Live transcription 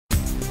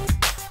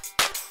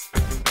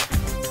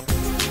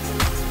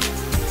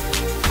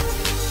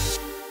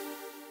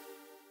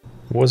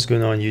What's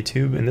going on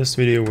YouTube? In this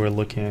video we're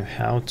looking at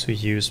how to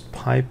use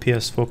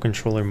PS4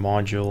 controller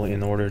module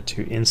in order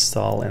to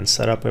install and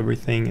set up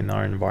everything in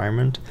our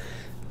environment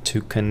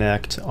to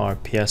connect our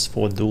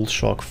PS4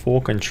 DualShock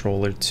 4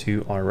 controller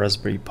to our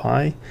Raspberry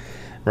Pi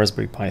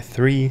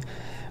 3,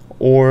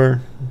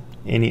 or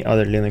any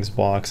other Linux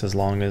box as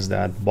long as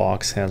that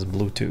box has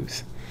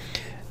Bluetooth.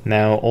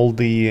 Now all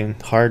the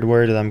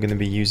hardware that I'm going to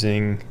be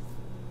using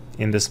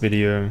in this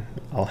video,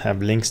 I'll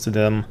have links to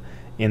them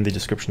in the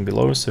description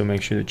below, so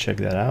make sure to check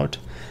that out,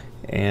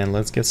 and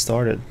let's get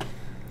started.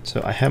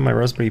 So I have my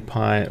Raspberry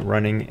Pi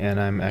running and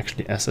I'm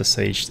actually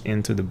SSH'd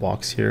into the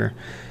box here,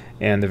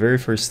 and the very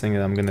first thing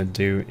that I'm gonna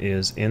do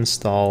is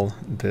install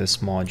this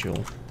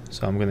module.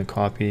 So I'm gonna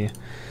copy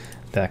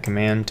that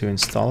command to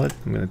install it,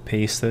 I'm gonna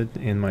paste it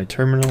in my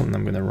terminal, and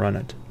I'm gonna run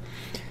it.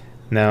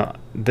 Now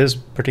this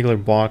particular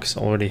box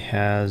already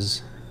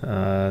has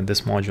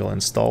this module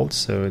installed,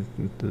 so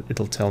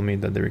it'll tell me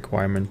that the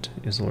requirement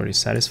is already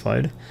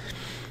satisfied.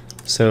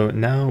 So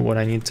now what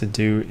I need to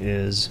do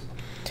is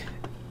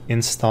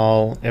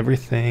install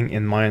everything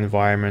in my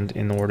environment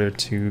in order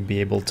to be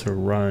able to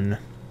run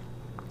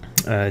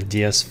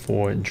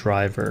DS4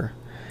 Driver.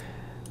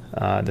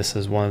 This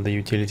is one of the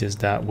utilities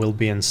that will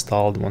be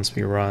installed once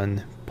we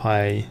run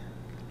Pi.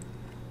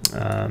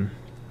 In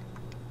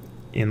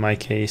my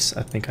case,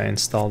 I think I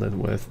installed it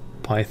with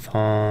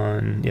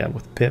Python, yeah,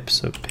 with pip.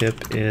 So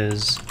pip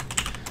is,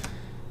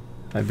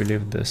 I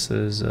believe this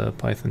is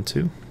Python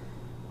 2.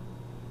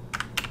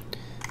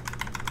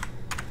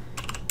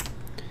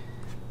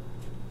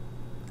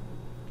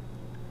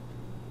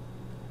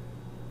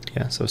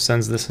 Yeah, so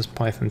since this is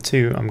Python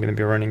 2, I'm going to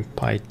be running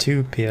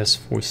Pi2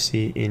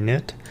 PS4C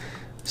init.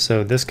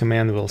 So this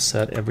command will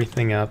set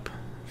everything up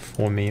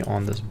for me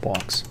on this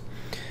box.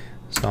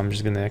 So I'm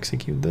just going to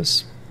execute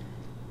this,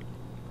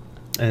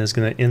 and it's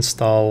going to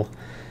install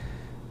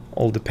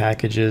all the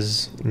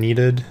packages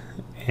needed,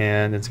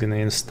 and it's going to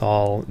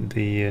install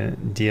the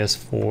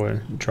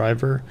DS4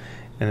 driver,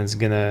 and it's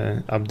going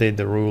to update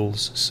the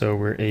rules so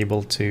we're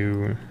able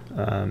to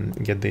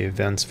get the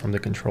events from the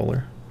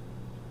controller.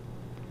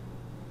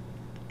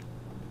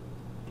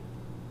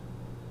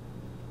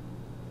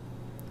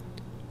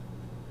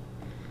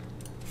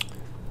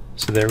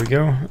 So there we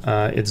go,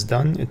 it's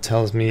done. It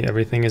tells me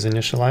everything is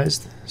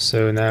initialized,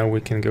 so now we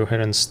can go ahead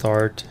and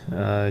start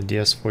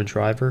DS4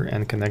 driver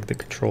and connect the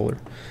controller.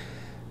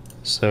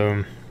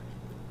 So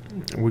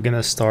we're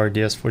gonna start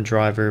DS4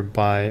 driver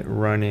by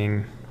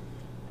running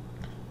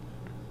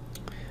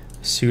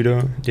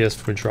sudo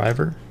DS4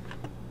 driver.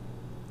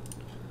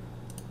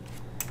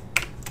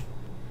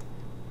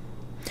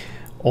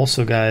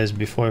 Also guys,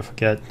 before I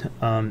forget,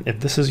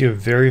 if this is your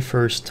very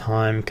first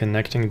time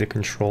connecting the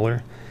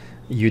controller,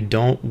 you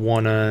don't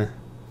want to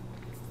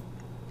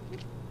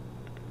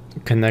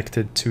connect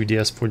it to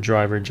DS4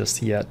 driver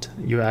just yet.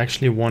 You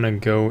actually want to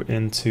go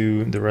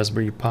into the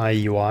Raspberry Pi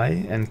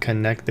UI and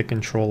connect the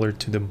controller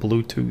to the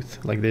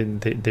Bluetooth. Like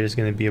there's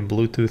going to be a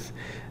Bluetooth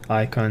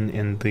icon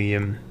in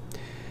the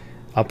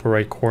upper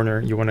right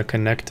corner. You want to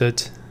connect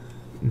it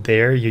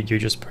there. You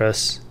just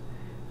press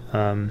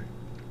the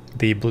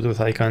Bluetooth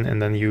icon,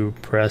 and then you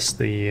press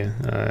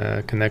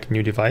the connect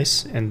new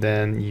device, and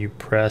then you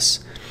press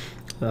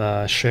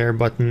share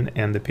button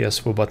and the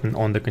PS4 button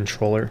on the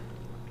controller,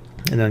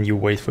 and then you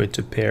wait for it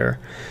to pair.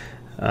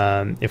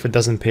 If it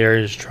doesn't pair,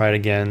 just try it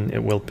again,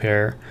 it will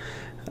pair.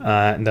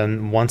 And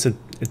then once it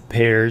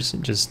pairs,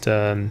 just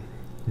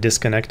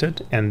disconnect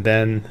it and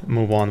then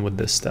move on with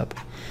this step.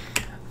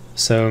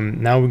 So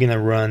now we're gonna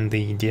run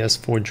the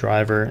DS4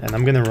 driver, and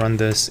I'm gonna run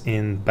this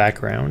in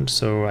background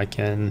so I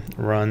can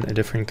run a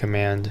different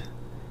command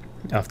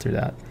after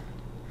that.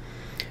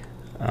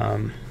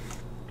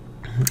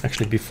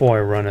 Actually, before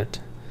I run it,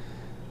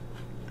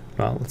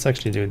 well, let's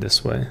actually do it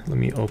this way. Let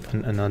me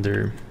open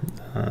another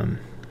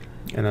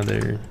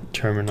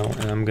terminal,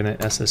 and I'm gonna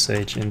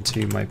SSH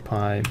into my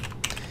Pi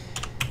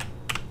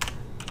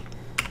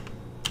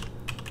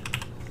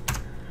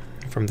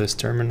from this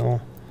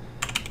terminal,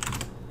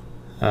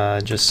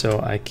 just so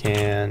I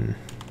can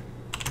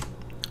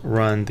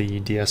run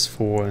the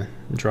DS4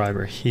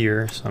 driver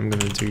here. So I'm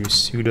gonna do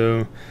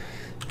sudo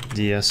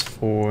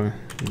ds4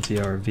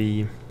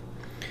 drv,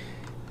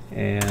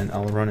 and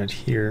I'll run it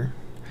here.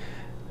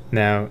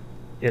 Now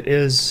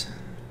it's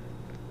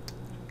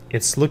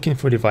looking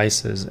for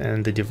devices,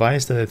 and the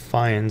device that it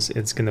finds,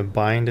 it's gonna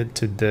bind it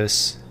to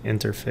this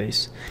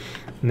interface.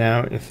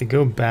 Now if we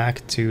go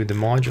back to the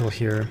module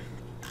here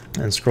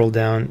and scroll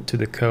down to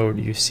the code,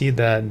 you see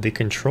that the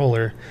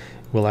controller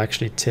will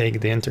actually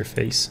take the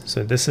interface.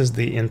 So this is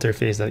the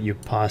interface that you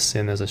pass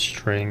in as a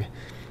string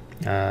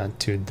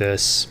to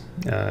this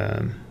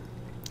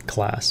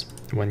class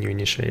when you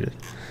initiate it.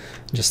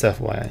 Just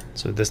FYI,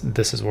 so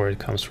this is where it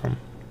comes from.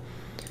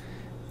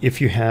 If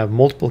you have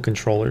multiple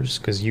controllers,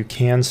 because you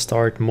can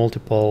start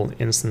multiple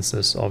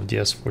instances of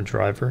DS4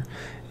 driver,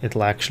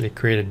 it'll actually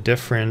create a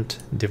different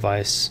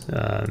device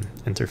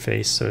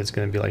interface. So it's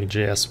going to be like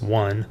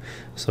JS1.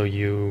 So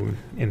you,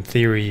 in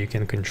theory, you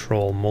can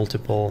control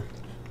multiple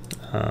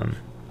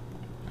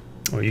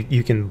or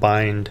you can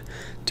bind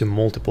to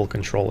multiple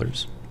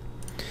controllers.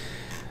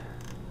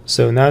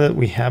 So now that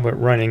we have it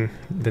running,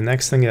 the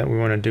next thing that we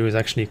want to do is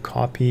actually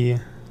copy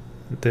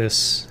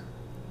this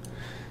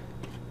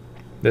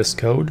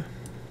code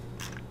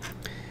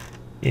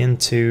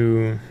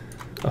into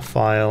a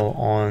file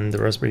on the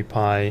Raspberry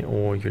Pi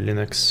or your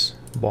Linux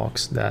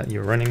box that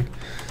you're running.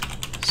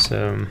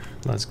 So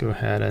let's go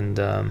ahead and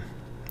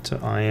so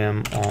I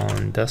am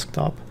on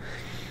desktop,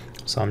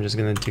 so I'm just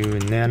gonna do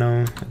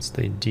nano. It's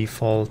the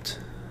default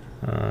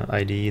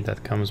IDE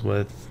that comes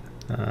with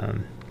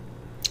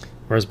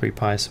Raspberry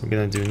Pi. So we're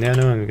gonna do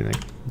nano and we're gonna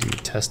do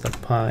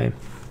test.py.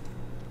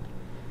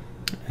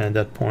 And at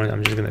that point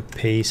I'm just gonna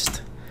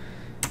paste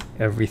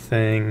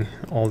everything,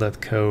 all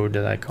that code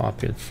that I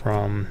copied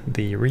from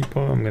the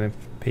repo. I'm gonna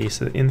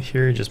paste it in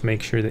here. Just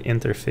make sure the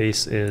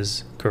interface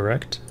is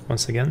correct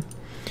once again.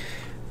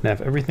 Now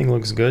if everything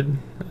looks good,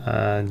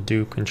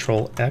 do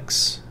Control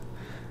X,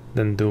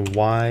 then do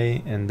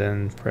Y, and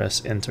then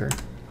press enter.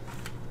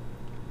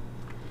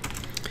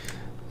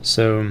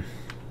 So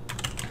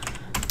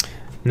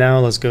now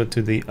let's go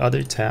to the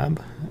other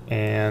tab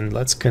and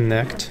let's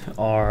connect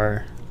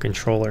our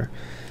controller.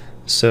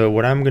 So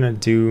what I'm gonna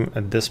do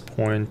at this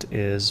point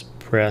is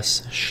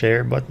press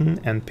share button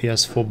and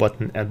PS4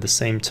 button at the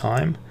same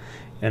time,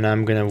 and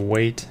I'm gonna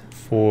wait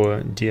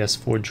for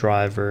PS4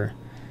 driver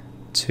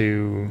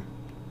to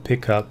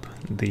pick up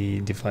the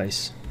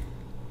device.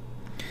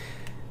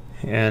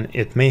 And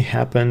it may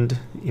happen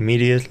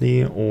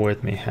immediately, or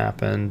it may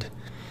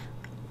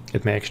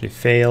actually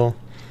fail.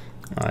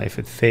 If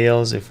it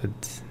fails, if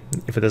it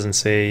doesn't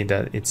say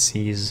that it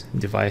sees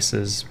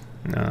devices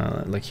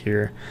like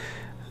here,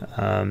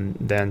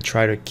 then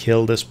try to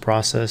kill this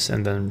process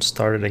and then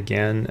start it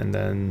again, and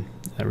then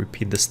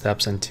repeat the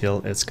steps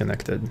until it's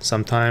connected.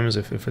 Sometimes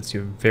if it's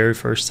your very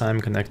first time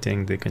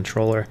connecting the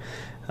controller,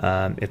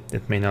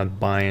 it may not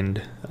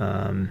bind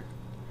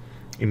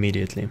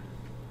immediately.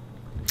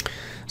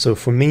 So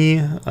for me,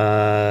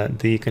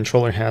 the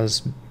controller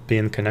has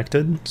been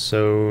connected,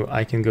 so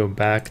I can go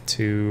back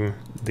to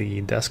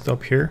the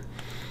desktop here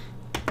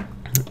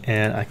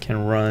and I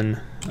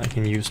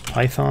can use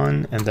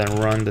Python and then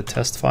run the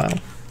test file.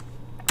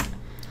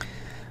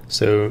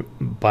 So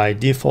by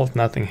default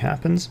nothing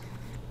happens,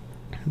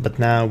 but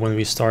now when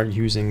we start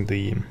using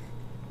the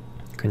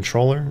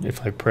controller,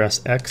 if I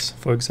press X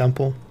for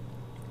example,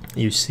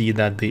 you see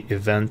that the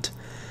event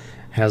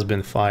has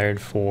been fired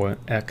for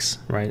X,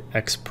 right?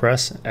 X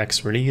press,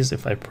 X release.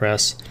 If I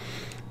press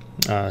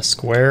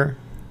square,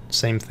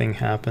 same thing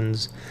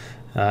happens.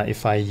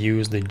 If I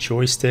use the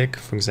joystick,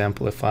 for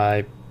example, if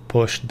I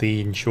push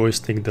the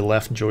joystick, the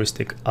left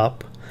joystick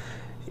up,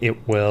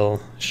 it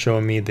will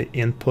show me the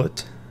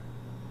input,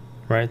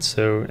 right?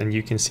 So, and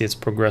you can see it's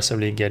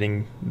progressively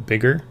getting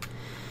bigger.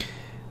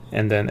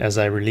 And then as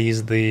I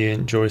release the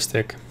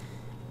joystick,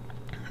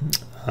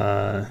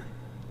 a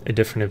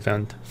different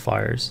event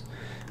fires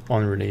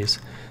on release.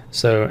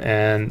 So,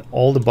 and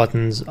all the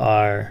buttons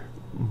are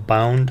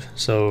bound,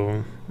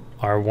 so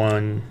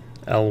R1,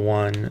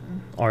 L1,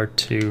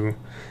 R2,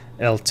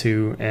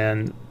 L2,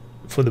 and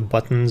for the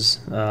buttons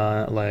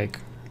like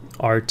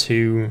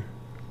R2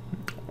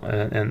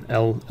 and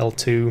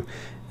L2,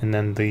 and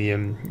then the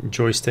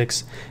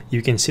joysticks,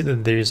 you can see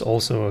that there is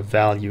also a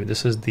value.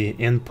 This is the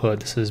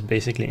input. This is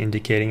basically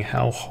indicating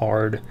how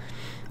hard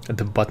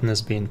the button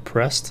is being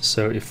pressed.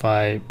 So if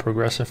I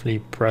progressively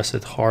press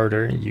it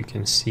harder, you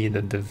can see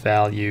that the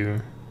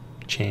value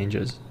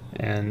changes,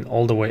 and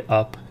all the way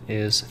up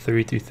is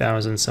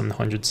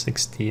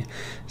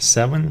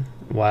 32,767,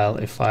 while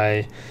if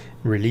I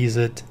release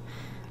it,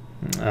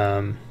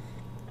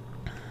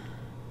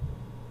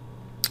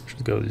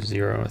 should go to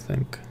 0, I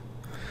think.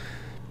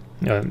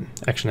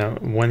 Actually, no.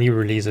 When you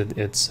release it,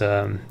 it's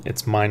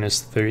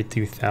minus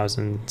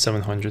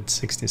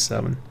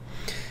 32,767.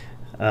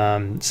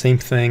 Same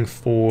thing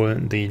for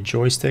the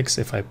joysticks.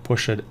 If I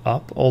push it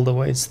up all the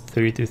way, it's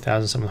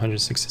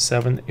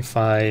 32,767. If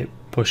I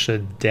push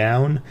it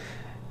down,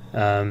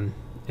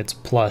 it's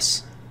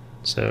plus.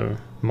 So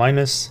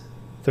minus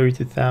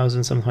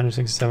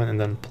 32,767 and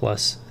then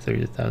plus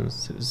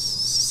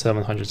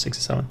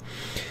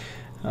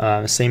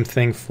 32,767. Same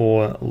thing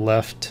for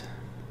left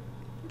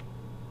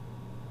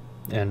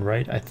and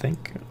right, I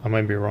think. I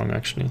might be wrong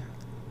actually.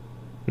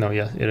 No,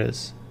 yeah, it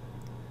is.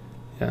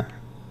 Yeah,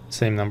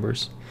 same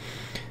numbers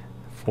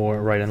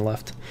for right and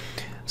left.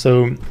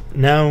 So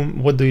now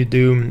what do you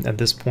do at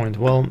this point?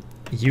 Well,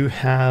 you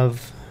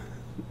have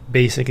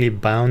basically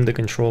bound the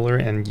controller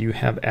and you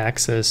have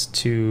access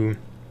to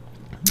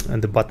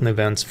the button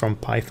events from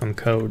Python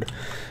code,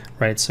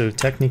 right? So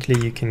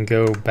technically you can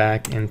go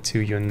back into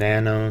your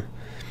nano,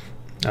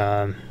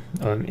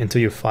 into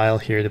your file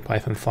here, the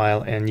Python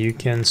file, and you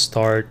can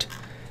start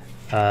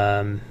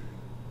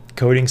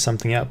coding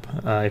something up.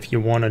 If you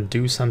want to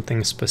do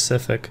something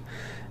specific,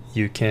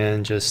 you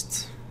can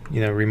just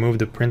remove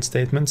the print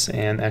statements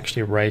and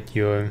actually write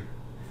your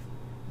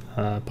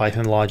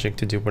Python logic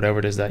to do whatever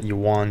it is that you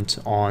want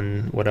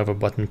on whatever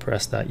button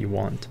press that you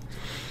want.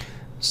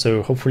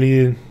 So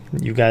hopefully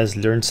you guys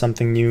learned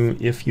something new.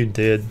 If you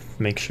did,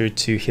 make sure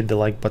to hit the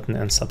like button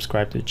and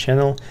subscribe to the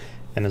channel.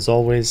 And as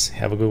always,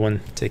 have a good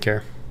one. Take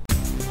care.